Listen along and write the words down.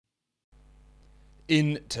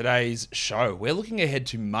In today's show, we're looking ahead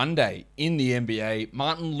to Monday in the NBA,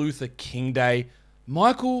 Martin Luther King Day.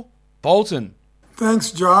 Michael Bolton. Thanks,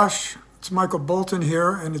 Josh. It's Michael Bolton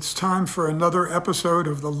here, and it's time for another episode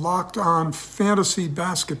of the Locked On Fantasy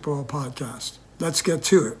Basketball Podcast. Let's get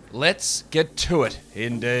to it. Let's get to it,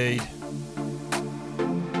 indeed.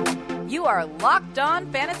 You are Locked On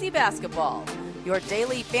Fantasy Basketball, your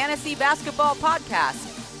daily fantasy basketball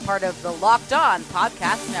podcast, part of the Locked On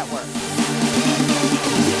Podcast Network.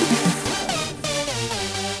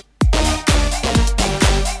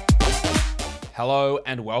 Hello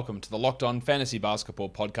and welcome to the Locked On Fantasy Basketball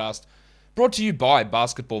Podcast, brought to you by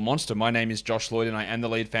Basketball Monster. My name is Josh Lloyd and I am the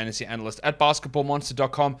lead fantasy analyst at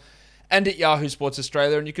basketballmonster.com and at Yahoo Sports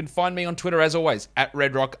Australia. And you can find me on Twitter as always at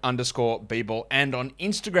redrock_bball and on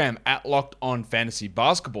Instagram at Locked On Fantasy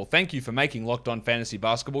Basketball. Thank you for making Locked On Fantasy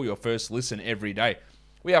Basketball your first listen every day.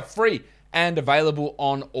 We are free and available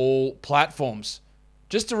on all platforms.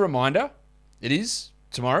 Just a reminder, it is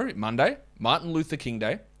tomorrow, Monday, Martin Luther King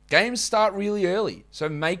Day. Games start really early, so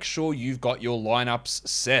make sure you've got your lineups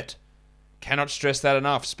set. Cannot stress that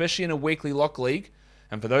enough, especially in a weekly lock league.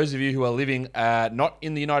 And for those of you who are living not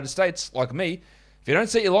in the United States, like me, if you don't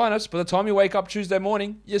set your lineups, by the time you wake up Tuesday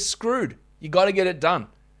morning, you're screwed. You got to get it done.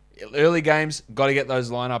 Early games, got to get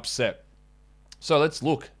those lineups set. So let's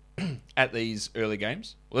look at these early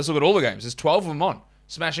games. Let's look at all the games. There's 12 of them on.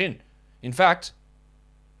 Smash in. In fact,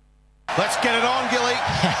 let's get it on, Gilly.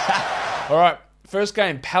 All right. First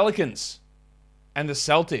game, Pelicans and the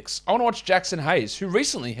Celtics. I want to watch Jackson Hayes, who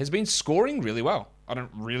recently has been scoring really well. I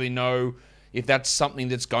don't really know if that's something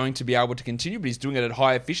that's going to be able to continue, but he's doing it at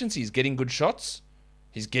high efficiency. He's getting good shots.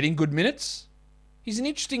 He's getting good minutes. He's an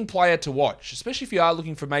interesting player to watch, especially if you are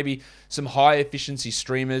looking for maybe some high efficiency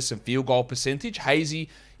streamers, some field goal percentage. Hazy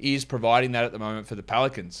is providing that at the moment for the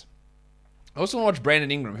Pelicans. I also want to watch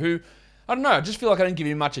Brandon Ingram, who, I don't know, I just feel like I don't give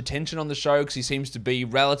him much attention on the show because he seems to be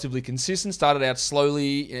relatively consistent. Started out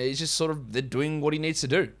slowly. He's just sort of they're doing what he needs to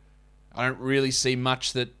do. I don't really see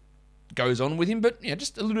much that goes on with him, but yeah,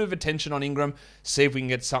 just a little bit of attention on Ingram. See if we can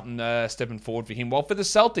get something stepping forward for him. While for the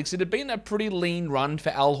Celtics, it had been a pretty lean run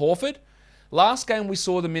for Al Horford. Last game we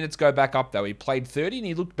saw the minutes go back up though. He played 30 and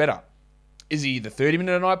he looked better. Is he the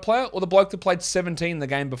 30-minute-a-night player or the bloke that played 17 the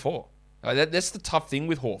game before? That's the tough thing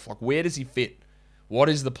with Horf. Like, where does he fit? What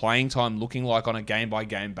is the playing time looking like on a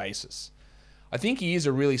game-by-game basis? I think he is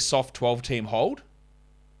a really soft 12-team hold,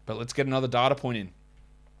 but let's get another data point in.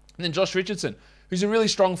 And then Josh Richardson, who's a really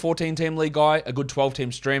strong 14-team league guy, a good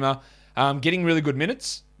 12-team streamer, getting really good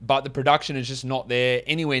minutes, but the production is just not there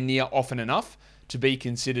anywhere near often enough to be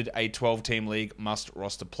considered a 12-team league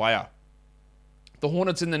must-roster player. The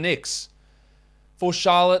Hornets and the Knicks. For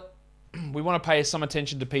Charlotte, we want to pay some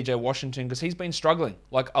attention to PJ Washington because he's been struggling,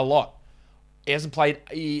 like a lot. He hasn't played.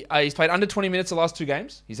 He's played under 20 minutes the last two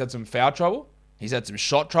games. He's had some foul trouble. He's had some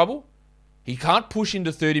shot trouble. He can't push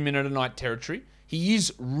into 30-minute-a-night territory. He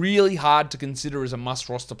is really hard to consider as a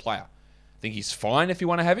must-roster player. I think he's fine if you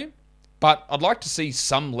want to have him, but I'd like to see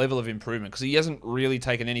some level of improvement because he hasn't really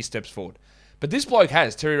taken any steps forward. But this bloke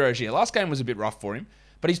has, Terry Rozier. Last game was a bit rough for him,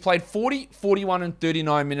 but he's played 40, 41, and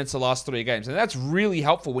 39 minutes the last three games, and that's really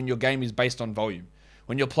helpful when your game is based on volume.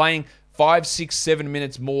 When you're playing 5, 6, 7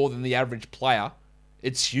 minutes more than the average player,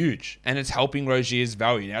 it's huge, and it's helping Rozier's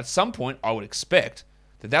value. Now, at some point, I would expect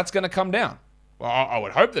that that's going to come down. Well, I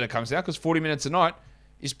would hope that it comes down because 40 minutes a night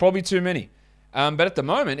is probably too many. But at the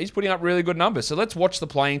moment, he's putting up really good numbers. So let's watch the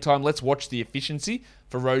playing time. Let's watch the efficiency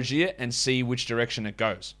for Rozier and see which direction it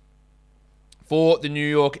goes. For the New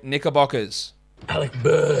York Knickerbockers, Alec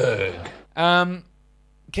Berg.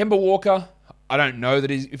 Kemba Walker, I don't know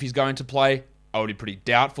that if he's going to play. I would be pretty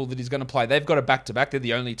doubtful that he's going to play. They've got a back-to-back. They're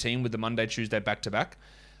the only team with the Monday-Tuesday back-to-back.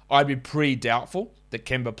 I'd be pretty doubtful that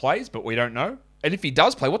Kemba plays, but we don't know. And if he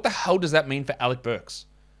does play, what the hell does that mean for Alec Burks?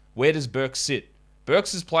 Where does Burks sit?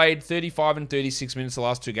 Burks has played 35 and 36 minutes the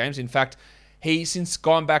last two games. In fact, he, since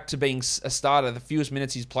gone back to being a starter, the fewest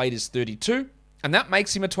minutes he's played is 32, and that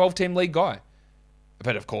makes him a 12-team league guy.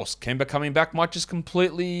 But of course, Kemba coming back might just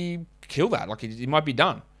completely kill that. Like, he might be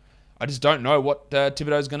done. I just don't know what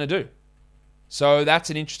Thibodeau's going to do. So that's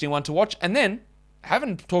an interesting one to watch. And then,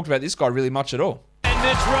 haven't talked about this guy really much at all. And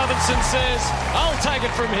Mitch Robinson says, I'll take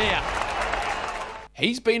it from here.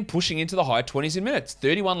 He's been pushing into the high 20s in minutes.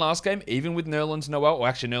 31 last game, even with Nerlens Noel. Well,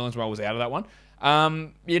 actually, Nerlens Noel was out of that one.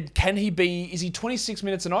 Is he 26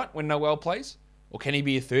 minutes a night when Noel plays? Or can he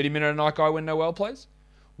be a 30-minute-a-night guy when Noel plays?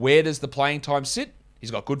 Where does the playing time sit? He's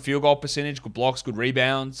got good field goal percentage, good blocks, good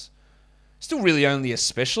rebounds. Still really only a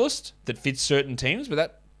specialist that fits certain teams, but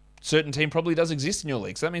that certain team probably does exist in your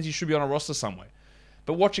league. So that means you should be on a roster somewhere.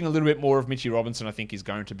 But watching a little bit more of Mitchie Robinson, I think, is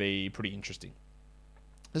going to be pretty interesting.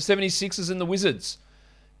 The 76ers and the Wizards.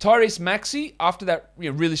 Tyrese Maxey, after that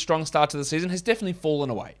really strong start to the season, has definitely fallen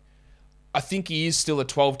away. I think he is still a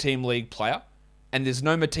 12-team league player, and there's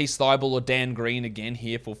no Matisse Thybulle or Dan Green again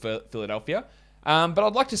here for Philadelphia. But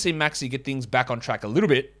I'd like to see Maxey get things back on track a little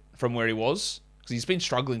bit from where he was, because he's been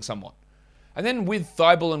struggling somewhat. And then with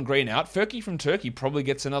Thybulle and Green out, Furky from Turkey probably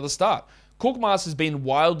gets another start. Korkmaz has been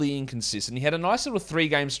wildly inconsistent. He had a nice little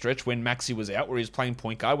 3-game stretch when Maxey was out, where he was playing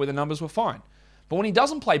point guard, where the numbers were fine. But when he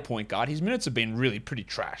doesn't play point guard, his minutes have been really pretty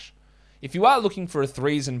trash. If you are looking for a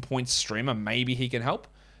threes and points streamer, maybe he can help,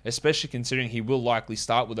 especially considering he will likely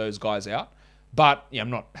start with those guys out. But I'm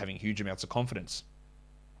not having huge amounts of confidence.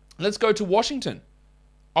 Let's go to Washington.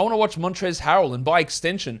 I want to watch Montrezl Harrell, and by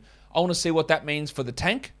extension, I want to see what that means for the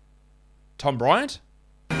tank, Tom Bryant,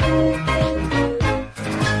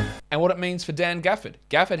 and what it means for Dan Gafford.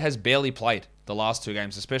 Gafford has barely played the last 2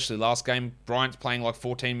 games, especially last game. Bryant's playing like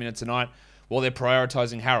 14 minutes a night while they're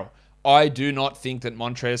prioritizing Harrell. I do not think that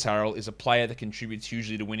Montrezl Harrell is a player that contributes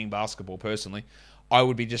hugely to winning basketball, personally. I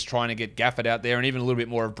would be just trying to get Gafford out there and even a little bit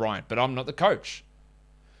more of Bryant, but I'm not the coach.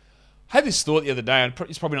 I had this thought the other day, and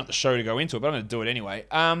it's probably not the show to go into it, but I'm going to do it anyway,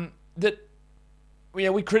 that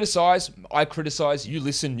we criticize, I criticize, you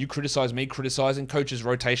listen, you criticize me criticizing coaches'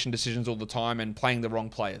 rotation decisions all the time and playing the wrong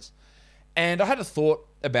players. And I had a thought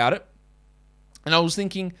about it, and I was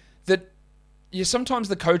thinking that sometimes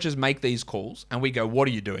the coaches make these calls, and we go, what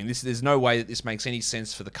are you doing? There's no way that this makes any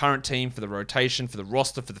sense for the current team, for the rotation, for the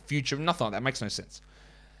roster, for the future, nothing like that. It makes no sense.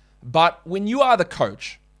 But when you are the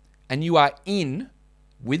coach, and you are in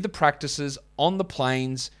with the practices, on the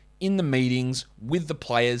planes, in the meetings, with the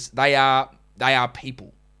players, they are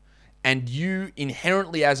people. And you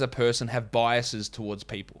inherently as a person have biases towards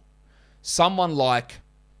people. Someone like,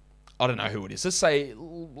 I don't know who it is. Let's say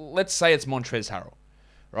it's Montrezl Harrell,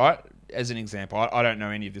 right? As an example. I don't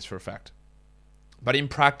know any of this for a fact. But in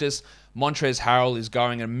practice, Montrezl Harrell is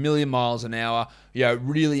going a million miles an hour,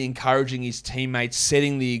 really encouraging his teammates,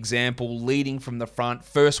 setting the example, leading from the front,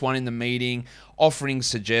 first one in the meeting, offering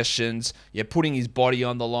suggestions, putting his body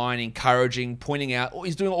on the line, encouraging, pointing out.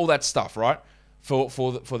 He's doing all that stuff, right, for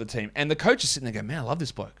the team. And the coach is sitting there going, man, I love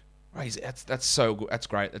this bloke. Right? That's so good. That's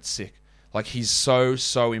great. That's sick. Like, he's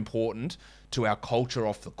so important to our culture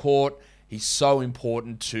off the court. He's so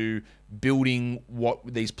important to building what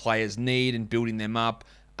these players need and building them up.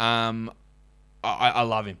 I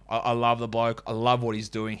love him. I love the bloke. I love what he's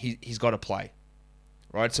doing. He's got to play,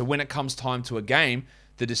 right? So when it comes time to a game,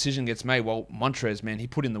 the decision gets made. Well, Montrez, man, he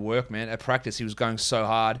put in the work, man. At practice, he was going so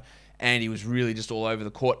hard, and he was really just all over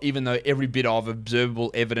the court, even though every bit of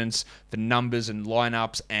observable evidence, the numbers and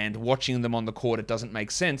lineups and watching them on the court, it doesn't make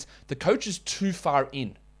sense. The coach is too far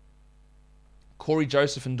in. Corey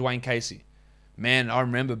Joseph and Dwayne Casey. Man, I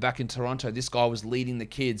remember back in Toronto, this guy was leading the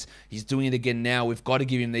kids. He's doing it again now. We've got to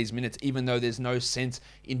give him these minutes, even though there's no sense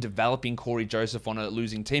in developing Corey Joseph on a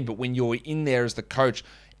losing team. But when you're in there as the coach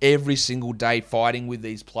every single day fighting with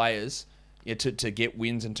these players to get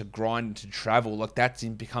wins and to grind and to travel, like that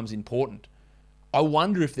becomes important. I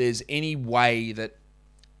wonder if there's any way that,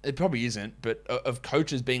 it probably isn't, but of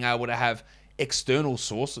coaches being able to have external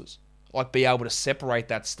sources. Like, be able to separate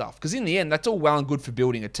that stuff. Because in the end, that's all well and good for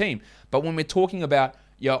building a team. But when we're talking about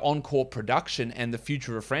your on-court production and the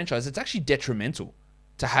future of a franchise, it's actually detrimental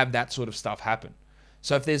to have that sort of stuff happen.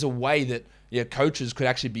 So if there's a way that coaches could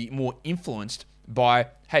actually be more influenced by,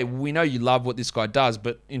 hey, we know you love what this guy does,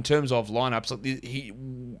 but in terms of lineups,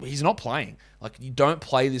 like, he's not playing. Like, you don't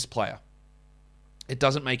play this player. It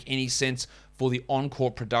doesn't make any sense for the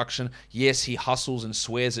on-court production. Yes, he hustles and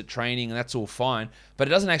swears at training, and that's all fine, but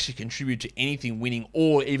it doesn't actually contribute to anything winning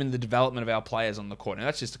or even the development of our players on the court. Now,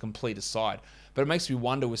 that's just a complete aside. But it makes me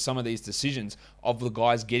wonder with some of these decisions of the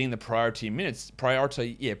guys getting the priority in minutes,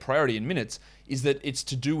 is that it's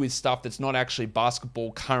to do with stuff that's not actually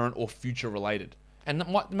basketball current or future related. And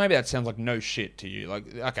maybe that sounds like no shit to you.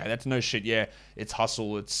 Like, okay, that's no shit. Yeah, it's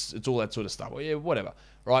hustle. It's all that sort of stuff. Well, yeah, whatever.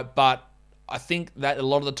 Right? But I think that a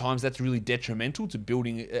lot of the times that's really detrimental to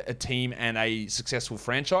building a team and a successful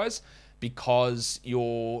franchise, because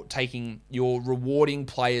you're rewarding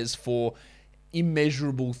players for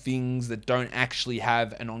immeasurable things that don't actually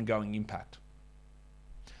have an ongoing impact.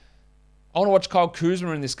 I want to watch Kyle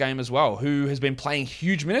Kuzma in this game as well, who has been playing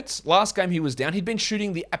huge minutes. Last game he was down, he'd been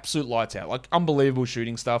shooting the absolute lights out, like unbelievable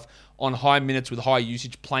shooting stuff on high minutes with high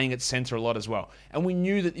usage, playing at center a lot as well. And we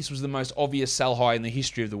knew that this was the most obvious sell high in the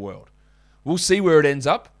history of the world. We'll see where it ends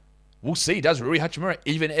up. We'll see, does Rui Hachimura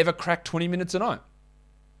even ever crack 20 minutes a night?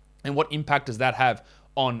 And what impact does that have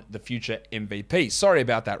on the future MVP? Sorry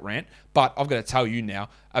about that rant, but I've got to tell you now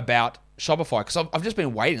about Shopify, because I've just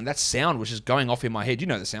been waiting. That sound was just going off in my head. You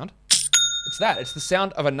know the sound. It's that. It's the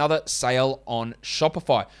sound of another sale on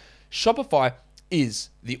Shopify. Shopify is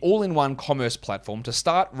the all-in-one commerce platform to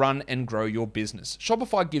start, run, and grow your business.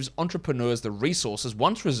 Shopify gives entrepreneurs the resources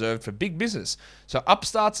once reserved for big business. So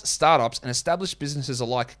upstarts, startups, and established businesses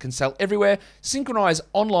alike can sell everywhere, synchronize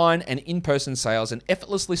online and in-person sales, and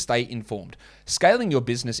effortlessly stay informed. Scaling your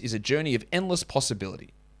business is a journey of endless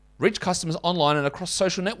possibility. Reach customers online and across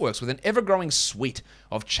social networks with an ever-growing suite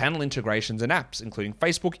of channel integrations and apps, including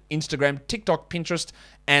Facebook, Instagram, TikTok, Pinterest,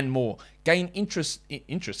 and more. Gain insights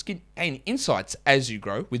as you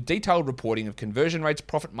grow with detailed reporting of conversion rates,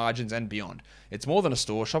 profit margins, and beyond. It's more than a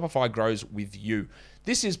store. Shopify grows with you.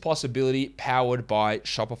 This is Possibility powered by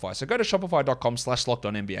Shopify. So go to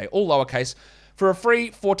shopify.com/lockedonnba, all lowercase, for a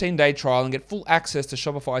free 14-day trial and get full access to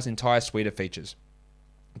Shopify's entire suite of features.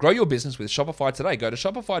 Grow your business with Shopify today. Go to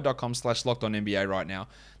shopify.com/lockedonnba right now.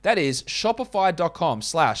 That is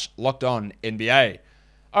shopify.com/lockedonnba.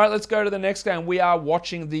 All right, let's go to the next game. We are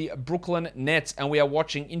watching the Brooklyn Nets, and we are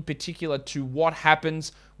watching in particular to what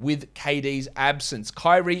happens with KD's absence.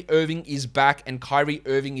 Kyrie Irving is back, and Kyrie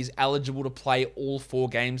Irving is eligible to play all 4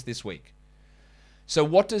 games this week. So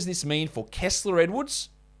what does this mean for Kessler Edwards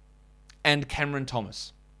and Cameron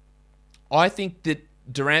Thomas? I think that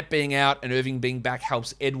Durant being out and Irving being back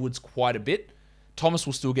helps Edwards quite a bit. Thomas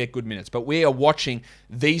will still get good minutes, but we are watching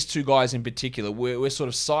these 2 guys in particular. We're sort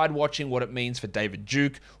of side watching what it means for David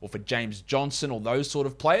Duke or for James Johnson or those sort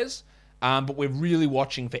of players, but we're really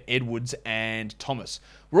watching for Edwards and Thomas.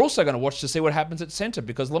 We're also going to watch to see what happens at center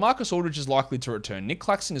because LaMarcus Aldridge is likely to return. Nick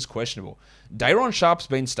Claxton is questionable. Day'Ron Sharpe's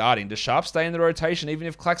been starting. Does Sharpe stay in the rotation even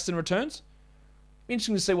if Claxton returns?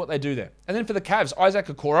 Interesting to see what they do there. And then for the Cavs, Isaac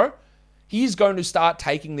Okoro, he's going to start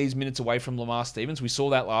taking these minutes away from Lamar Stevens. We saw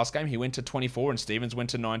that last game. He went to 24 and Stevens went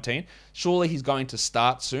to 19. Surely he's going to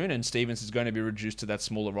start soon and Stevens is going to be reduced to that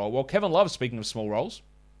smaller role. Well, Kevin Love, speaking of small roles,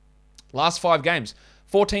 last 5 games,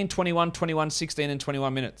 14, 21, 21, 16, and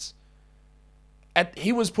 21 minutes.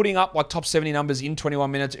 He was putting up like top 70 numbers in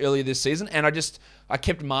 21 minutes earlier this season, and I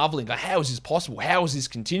kept marveling, how is this possible? How is this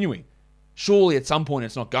continuing? Surely at some point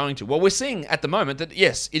it's not going to. Well, we're seeing at the moment that,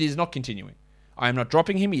 yes, it is not continuing. I am not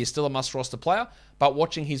dropping him. He is still a must-roster player, but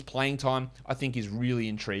watching his playing time, I think, is really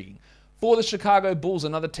intriguing. For the Chicago Bulls,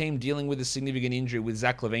 another team dealing with a significant injury with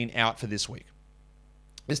Zach LaVine out for this week.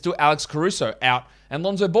 There's still Alex Caruso out, and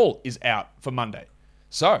Lonzo Ball is out for Monday.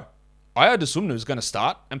 So, Ayo Dosunmu is going to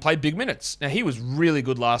start and play big minutes. Now, he was really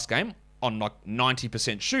good last game on like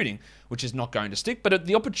 90% shooting, which is not going to stick, but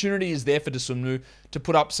the opportunity is there for Dosunmu to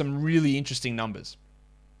put up some really interesting numbers.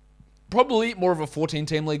 Probably more of a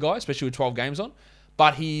 14-team league guy, especially with 12 games on,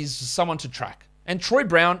 but he's someone to track. And Troy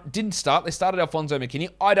Brown didn't start. They started Alfonso McKinney.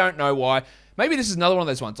 I don't know why. Maybe this is another one of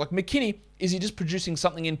those ones. Like McKinney, is he just producing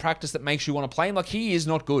something in practice that makes you want to play him? Like he is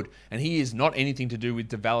not good, and he is not anything to do with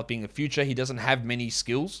developing a future. He doesn't have many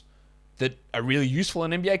skills that are really useful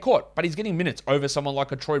in NBA court, but he's getting minutes over someone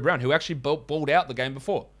like a Troy Brown, who actually balled out the game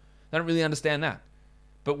before. I don't really understand that.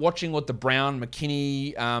 But watching what the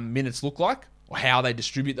Brown-McKinney minutes look like, or how they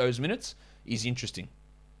distribute those minutes, is interesting.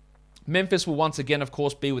 Memphis will once again, of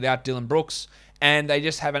course, be without Dylan Brooks, and they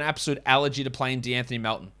just have an absolute allergy to playing DeAnthony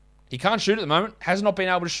Melton. He can't shoot at the moment, has not been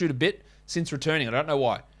able to shoot a bit since returning. I don't know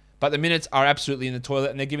why. But the minutes are absolutely in the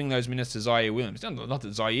toilet, and they're giving those minutes to Zaire Williams. Not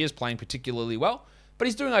that Zaire is playing particularly well, but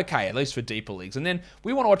he's doing okay, at least for deeper leagues. And then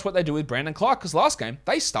we want to watch what they do with Brandon Clark, because last game,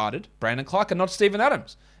 they started Brandon Clark and not Steven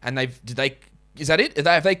Adams. And is that it?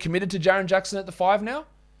 Have they committed to Jaren Jackson at the 5 now?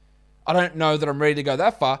 I don't know that I'm ready to go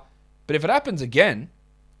that far, but if it happens again,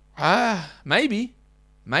 maybe.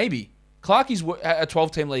 Clarkie's a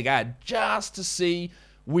 12-team league ad just to see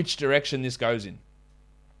which direction this goes in.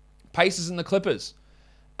 Pacers and the Clippers.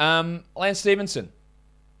 Lance Stevenson.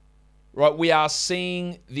 Right, we are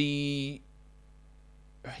seeing the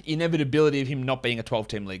inevitability of him not being a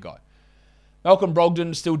 12-team league guy. Malcolm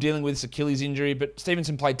Brogdon still dealing with his Achilles injury, but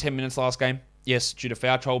Stevenson played 10 minutes last game. Yes, due to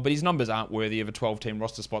foul trouble, but his numbers aren't worthy of a 12-team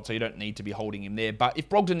roster spot, so you don't need to be holding him there. But if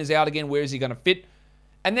Brogdon is out again, where is he going to fit?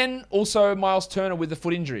 And then also Miles Turner with the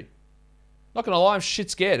foot injury. Not going to lie, I'm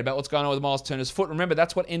shit scared about what's going on with Miles Turner's foot. Remember,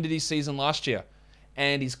 that's what ended his season last year.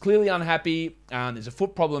 And he's clearly unhappy. There's a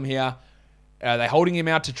foot problem here. They're holding him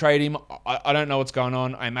out to trade him. I don't know what's going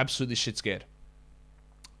on. I'm absolutely shit scared.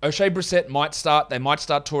 O'Shea Brissett might start. They might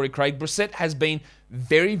start Torrey Craig. Brissett has been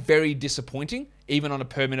very, very disappointing, even on a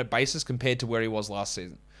per-minute basis compared to where he was last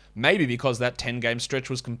season. Maybe because that 10-game stretch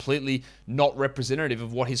was completely not representative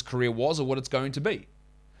of what his career was or what it's going to be.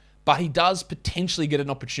 But he does potentially get an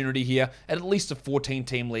opportunity here at least a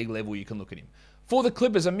 14-team league level. You can look at him. For the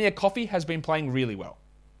Clippers, Amir Coffey has been playing really well.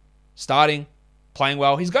 Starting, playing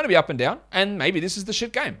well. He's going to be up and down, and maybe this is the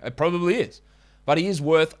shit game. It probably is. but he is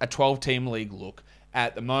worth a 12-team league look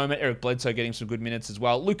at the moment. Eric Bledsoe getting some good minutes as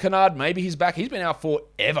well. Luke Kennard, maybe he's back. He's been out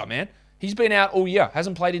forever, man. He's been out all year.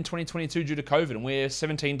 Hasn't played in 2022 due to COVID, and we're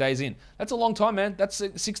 17 days in. That's a long time, man. That's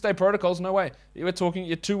 6-day protocols. No way. We're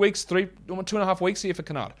talking 2 weeks, 2.5 weeks here for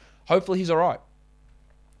Kennard. Hopefully he's all right.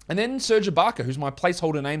 And then Serge Ibaka, who's my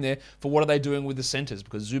placeholder name there for what are they doing with the centers,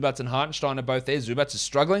 because Zubats and Hartenstein are both there. Zubats is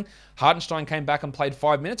struggling. Hartenstein came back and played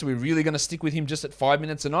 5 minutes. Are we really going to stick with him just at 5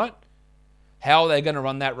 minutes a night? How are they going to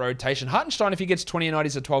run that rotation? Hartenstein, if he gets 20 a night,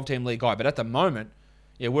 he's a 12-team league guy. But at the moment,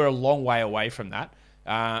 we're a long way away from that.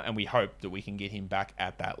 And we hope that we can get him back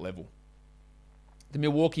at that level. The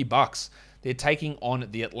Milwaukee Bucks, they're taking on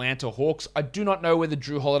the Atlanta Hawks. I do not know whether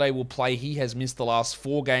Drew Holiday will play. He has missed the last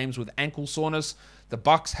 4 games with ankle soreness. The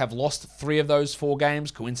Bucks have lost 3 of those 4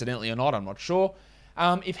 games, coincidentally or not, I'm not sure.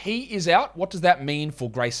 If he is out, what does that mean for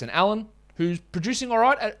Grayson Allen, who's producing all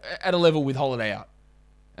right at a level with Holiday out?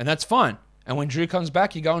 And that's fine. And when Drew comes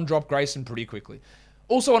back, you go and drop Grayson pretty quickly.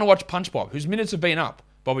 Also want to watch Punch Bob, whose minutes have been up.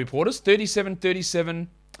 Bobby Portis, 35,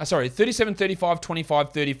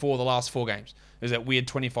 25, 34 the last 4 games. There's that weird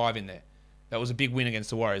 25 in there. That was a big win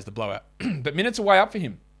against the Warriors, the blowout. But minutes are way up for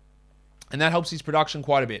him. And that helps his production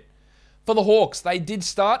quite a bit. For the Hawks, they did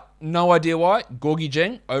start, no idea why, Gorgie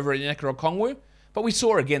Dieng over at Onyeka Okongwu. But we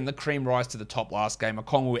saw again the cream rise to the top last game.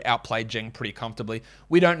 Okongwu outplayed Dieng pretty comfortably.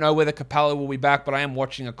 We don't know whether Capella will be back, but I am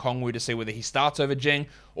watching Okongwu to see whether he starts over Dieng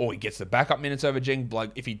or he gets the backup minutes over Dieng.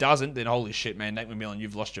 Like, if he doesn't, then holy shit, man, Nate McMillan,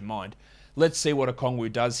 you've lost your mind. Let's see what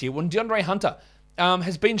Okongwu does here. When DeAndre Hunter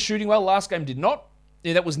has been shooting well, last game did not.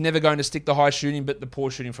 Yeah, that was never going to stick the high shooting, but the poor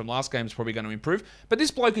shooting from last game is probably going to improve. But this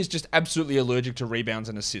bloke is just absolutely allergic to rebounds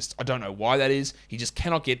and assists. I don't know why that is. He just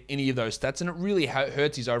cannot get any of those stats, and it really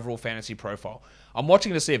hurts his overall fantasy profile. I'm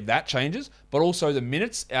watching to see if that changes, but also the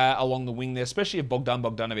minutes along the wing there, especially if Bogdan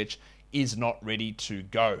Bogdanovic is not ready to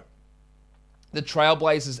go. The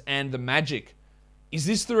Trailblazers and the Magic. Is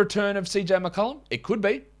this the return of CJ McCollum? It could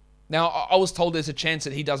be. Now, I was told there's a chance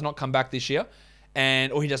that he does not come back this year,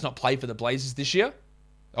 or he does not play for the Blazers this year.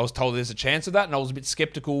 I was told there's a chance of that, and I was a bit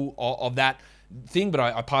skeptical of that thing, but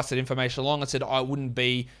I passed that information along. I said I wouldn't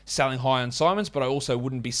be selling high on Simons, but I also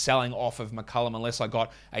wouldn't be selling off of McCollum unless I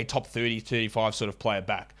got a top 30, 35 sort of player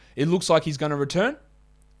back. It looks like he's going to return.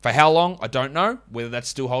 For how long? I don't know. Whether that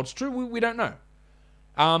still holds true, we don't know.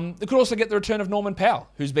 They could also get the return of Norman Powell,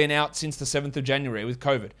 who's been out since the 7th of January with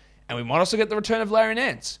COVID. And we might also get the return of Larry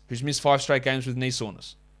Nance, who's missed 5 straight games with knee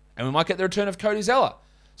soreness. And we might get the return of Cody Zeller.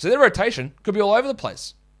 So their rotation could be all over the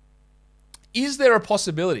place. Is there a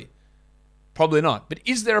possibility? Probably not. But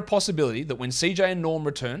is there a possibility that when CJ and Norm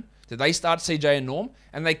return, that they start CJ and Norm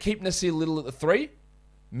and they keep Nasir Little at the 3,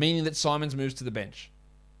 meaning that Simons moves to the bench?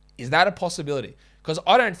 Is that a possibility? Because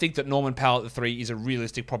I don't think that Norman Powell at the 3 is a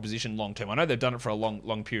realistic proposition long term. I know they've done it for a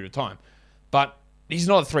long period of time. But he's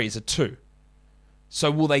not a 3, he's a 2.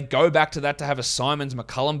 So will they go back to that to have a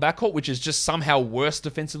Simons-McCollum backcourt, which is just somehow worse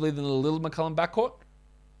defensively than the Little-McCollum backcourt?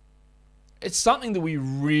 It's something that we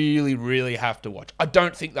really, really have to watch. I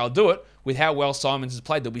don't think they'll do it with how well Simons has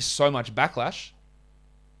played. There'll be so much backlash.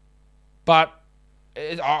 But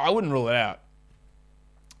I wouldn't rule it out.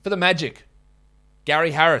 For the Magic, Gary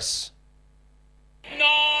Harris.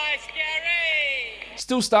 Nice, Gary!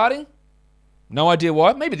 Still starting? No idea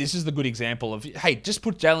why. Maybe this is the good example of, hey, just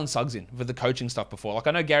put Jalen Suggs in for the coaching stuff before. Like,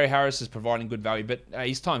 I know Gary Harris is providing good value, but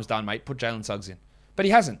his time's done, mate. Put Jalen Suggs in. But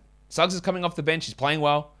he hasn't. Suggs is coming off the bench. He's playing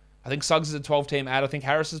well. I think Suggs is a 12-team add. I think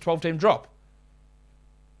Harris is a 12-team drop.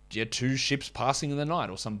 You had 2 ships passing in the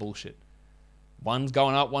night or some bullshit. One's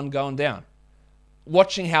going up, one going down.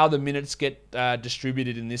 Watching how the minutes get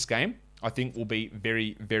distributed in this game, I think will be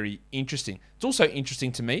very, very interesting. It's also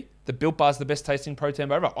interesting to me that Built Bar is the best tasting protein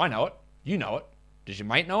bar ever. I know it. You know it. Does your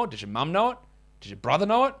mate know it? Does your mum know it? Does your brother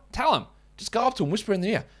know it? Tell them. Just go up to them, whisper in the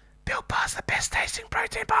ear. Built Bar's the best tasting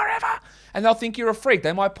protein bar ever. And they'll think you're a freak.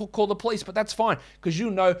 They might call the police, but that's fine. Because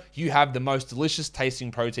you know you have the most delicious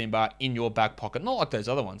tasting protein bar in your back pocket. Not like those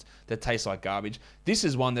other ones that taste like garbage. This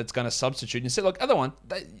is one that's going to substitute. Instead, look, other one,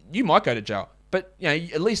 you might go to jail. But you know,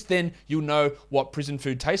 at least then you'll know what prison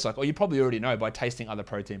food tastes like. Or you probably already know by tasting other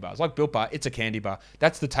protein bars. Like Built Bar, it's a candy bar.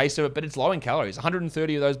 That's the taste of it, but it's low in calories.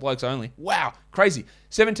 130 of those blokes only. Wow, crazy.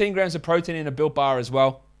 17 grams of protein in a Built Bar as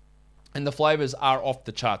well. And the flavors are off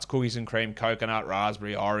the charts. Cookies and cream, coconut,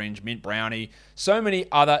 raspberry, orange, mint brownie. So many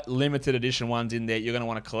other limited edition ones in there. You're going to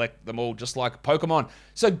want to collect them all just like Pokemon.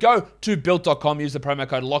 So go to Built.com. Use the promo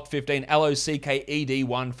code LOCKED15,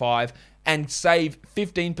 LOCKED15, and save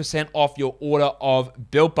 15% off your order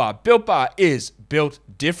of Built Bar. Built Bar is built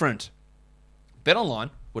different. BetOnline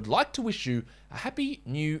would like to wish you a happy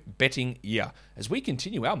new betting year as we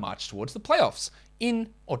continue our march towards the playoffs. in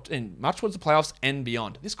much towards the playoffs and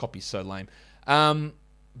beyond. This copy's so lame.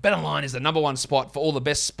 BetOnline is the number one spot for all the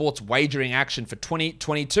best sports wagering action for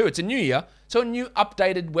 2022. It's a new year, so a new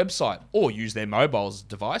updated website, or use their mobile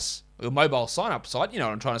device, or mobile sign-up site, you know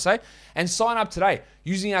what I'm trying to say, and sign up today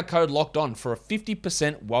using our code LOCKEDON for a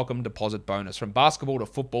 50% welcome deposit bonus. From basketball to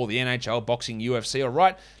football, the NHL, boxing, UFC, or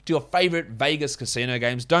right to your favorite Vegas casino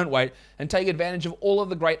games. Don't wait and take advantage of all of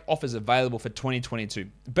the great offers available for 2022.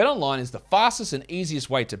 BetOnline is the fastest and easiest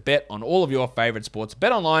way to bet on all of your favorite sports.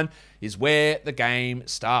 BetOnline is where the game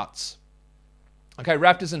starts. Okay,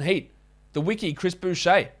 Raptors and Heat. The Wiki, Chris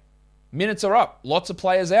Boucher. Minutes are up. Lots of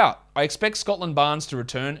players out. I expect Scotland Barnes to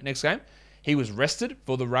return next game. He was rested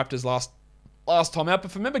for the Raptors last time out.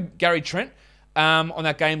 But remember Gary Trent on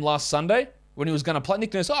that game last Sunday when he was going to play?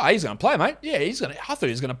 Nick Nurse, he's going to play, mate. Yeah, I thought he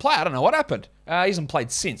was going to play. I don't know what happened. He hasn't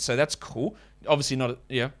played since, so that's cool. Obviously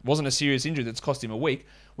wasn't a serious injury that's cost him a week.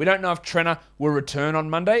 We don't know if Trenner will return on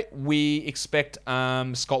Monday. We expect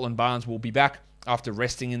Scotland Barnes will be back after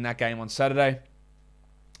resting in that game on Saturday.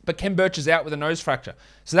 But Ken Birch is out with a nose fracture.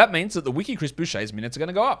 So that means that the Wiki Chris Boucher's minutes are going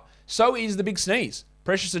to go up. So is the big sneeze.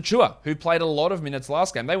 Precious Achiuwa, who played a lot of minutes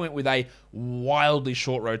last game. They went with a wildly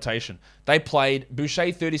short rotation. They played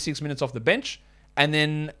Boucher 36 minutes off the bench, and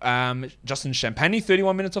then Justin Champagny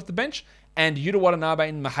 31 minutes off the bench, and Yuta Watanabe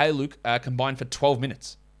and Mihailuk combined for 12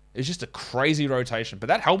 minutes. It was just a crazy rotation. But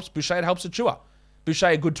that helps Boucher, it helps Achiuwa. Boucher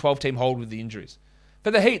a good 12-team hold with the injuries. For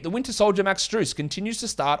the Heat, the Winter Soldier Max Strus continues to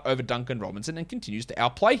start over Duncan Robinson and continues to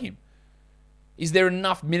outplay him. Is there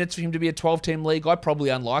enough minutes for him to be a 12-team league guy? Probably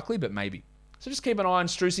unlikely, but maybe. So just keep an eye on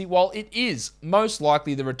Strusy. While it is most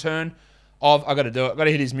likely the return of... I got to do it. I got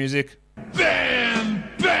to hit his music. Bam!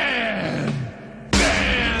 Bam!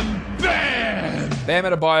 Bam! Bam! Bam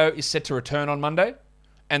Adebayo is set to return on Monday.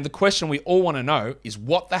 And the question we all want to know is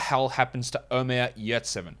what the hell happens to Omer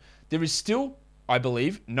Yurtseven? There is still, I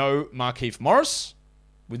believe, no Markieff Morris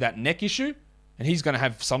with that neck issue, and he's going to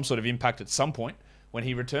have some sort of impact at some point when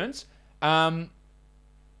he returns.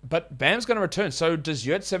 But Bam's going to return. So does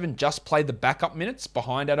Yurtseven just play the backup minutes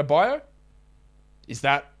behind Adebayo? Is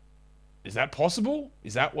that possible?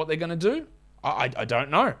 Is that what they're going to do? I don't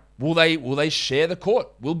know. Will they share the court?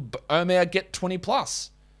 Will Omer get 20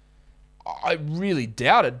 plus? I really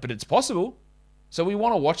doubt it, but it's possible. So we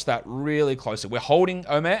want to watch that really closely. We're holding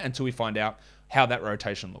Omer until we find out how that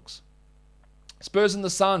rotation looks. Spurs and the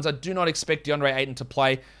Suns. I do not expect DeAndre Ayton to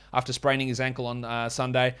play after spraining his ankle on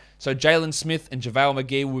Sunday. So Jalen Smith and JaVale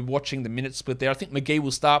McGee will be watching the minute split there. I think McGee will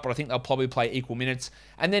start, but I think they'll probably play equal minutes.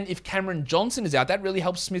 And then if Cameron Johnson is out, that really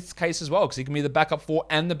helps Smith's case as well because he can be the backup 4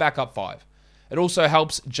 and the backup 5. It also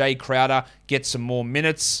helps Jay Crowder get some more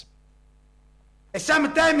minutes.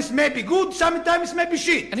 Sometimes it may be good, sometimes it may be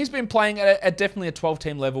shit. And he's been playing at definitely a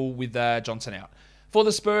 12-team level with Johnson out. For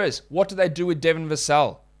the Spurs, what do they do with Devin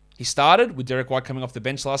Vassell? He started with Derek White coming off the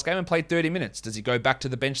bench last game and played 30 minutes. Does he go back to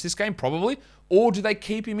the bench this game? Probably. Or do they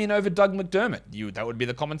keep him in over Doug McDermott? That would be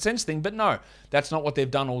the common sense thing, but no. That's not what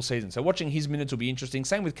they've done all season. So watching his minutes will be interesting.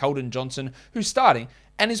 Same with Keldon Johnson, who's starting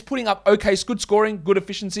and is putting up good scoring, good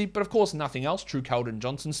efficiency, but of course nothing else, true Keldon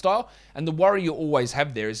Johnson style. And the worry you always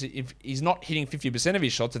have there is if he's not hitting 50% of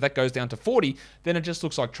his shots, if that goes down to 40, then it just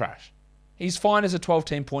looks like trash. He's fine as a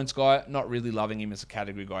 12-team points guy, not really loving him as a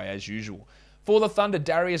category guy as usual. For the Thunder,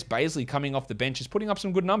 Darius Baisley coming off the bench is putting up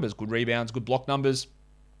some good numbers, good rebounds, good block numbers.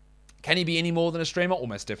 Can he be any more than a streamer?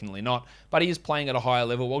 Almost definitely not, but he is playing at a higher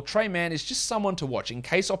level. Well, Trey Mann is just someone to watch in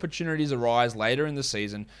case opportunities arise later in the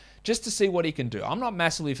season, just to see what he can do. I'm not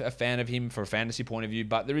massively a fan of him for a fantasy point of view,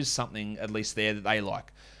 but there is something at least there that they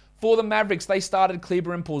like. For the Mavericks, they started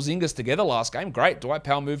Kleber and Porzingis together last game. Great. Dwight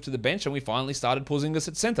Powell moved to the bench, and we finally started Porzingis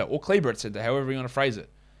at center, or Kleber at center, however you want to phrase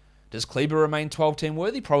it. Does Kleber remain 12-team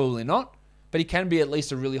worthy? Probably not. But he can be at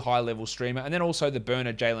least a really high-level streamer. And then also the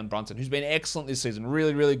burner, Jalen Brunson, who's been excellent this season.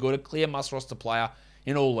 Really, really good. A clear must-roster player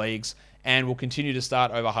in all leagues. And will continue to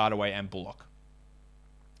start over Hardaway and Bullock.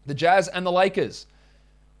 The Jazz and the Lakers.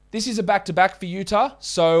 This is a back-to-back for Utah,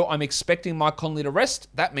 so I'm expecting Mike Conley to rest.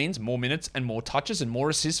 That means more minutes and more touches and more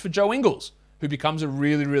assists for Joe Ingles, who becomes a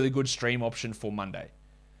really, really good stream option for Monday.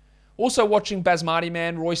 Also watching Basmati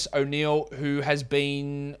man, Royce O'Neal, who has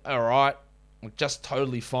been, alright, just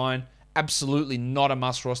totally fine. Absolutely not a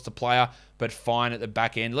must-roster player, but fine at the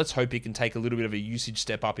back end. Let's hope he can take a little bit of a usage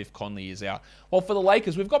step up if Conley is out. Well, for the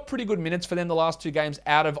Lakers, we've got pretty good minutes for them the last 2 games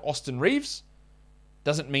out of Austin Reeves.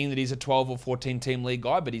 Doesn't mean that he's a 12 or 14-team league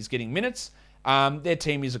guy, but he's getting minutes. Their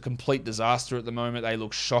team is a complete disaster at the moment. They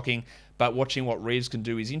look shocking, but watching what Reeves can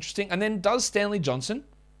do is interesting. And then does Stanley Johnson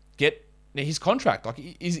get his contract?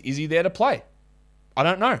 Like, is he there to play? I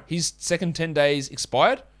don't know. His second 10 days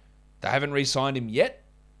expired. They haven't re-signed him yet.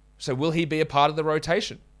 So will he be a part of the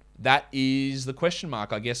rotation? That is the question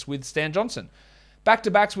mark, I guess, with Stan Johnson.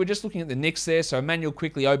 Back-to-backs, we're just looking at the Knicks there. So Emmanuel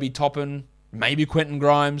Quickley, Obi Toppin, maybe Quentin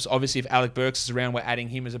Grimes. Obviously, if Alec Burks is around, we're adding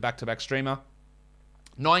him as a back-to-back streamer.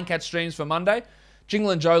 9 cat streams for Monday.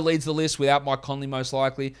 Jingle and Joe leads the list without Mike Conley, most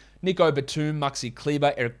likely. Nico Batum, Muxie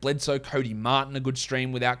Kleber, Eric Bledsoe, Cody Martin, a good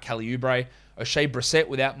stream without Kelly Oubre. O'Shea Brissett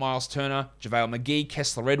without Miles Turner. JaVale McGee,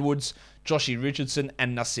 Kessler Edwards, Joshy Richardson,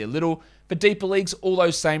 and Nasir Little. For deeper leagues, all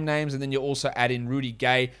those same names, and then you also add in Rudy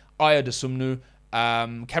Gay, Aya DeSumnu,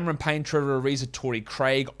 Cameron Payne, Trevor Ariza, Torrey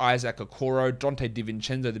Craig, Isaac Okoro, Dante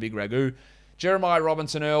DiVincenzo, the Big Ragu, Jeremiah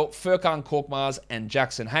Robinson-Earl, Furkan Korkmaz, and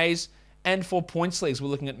Jackson Hayes. And for points leagues, we're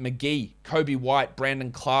looking at McGee, Kobe White,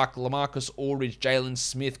 Brandon Clark, LaMarcus Aldridge, Jalen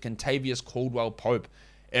Smith, Contavious Caldwell-Pope,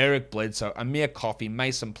 Eric Bledsoe, Amir Coffey,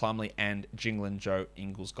 Mason Plumlee, and Jinglin Joe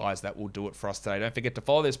Ingles. Guys, that will do it for us today. Don't forget to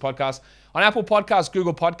follow this podcast on Apple Podcasts,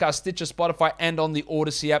 Google Podcasts, Stitcher, Spotify, and on the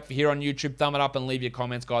Odyssey app. For here on YouTube, thumb it up and leave your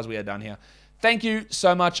comments. Guys, we are done here. Thank you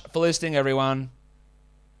so much for listening, everyone.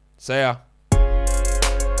 See ya.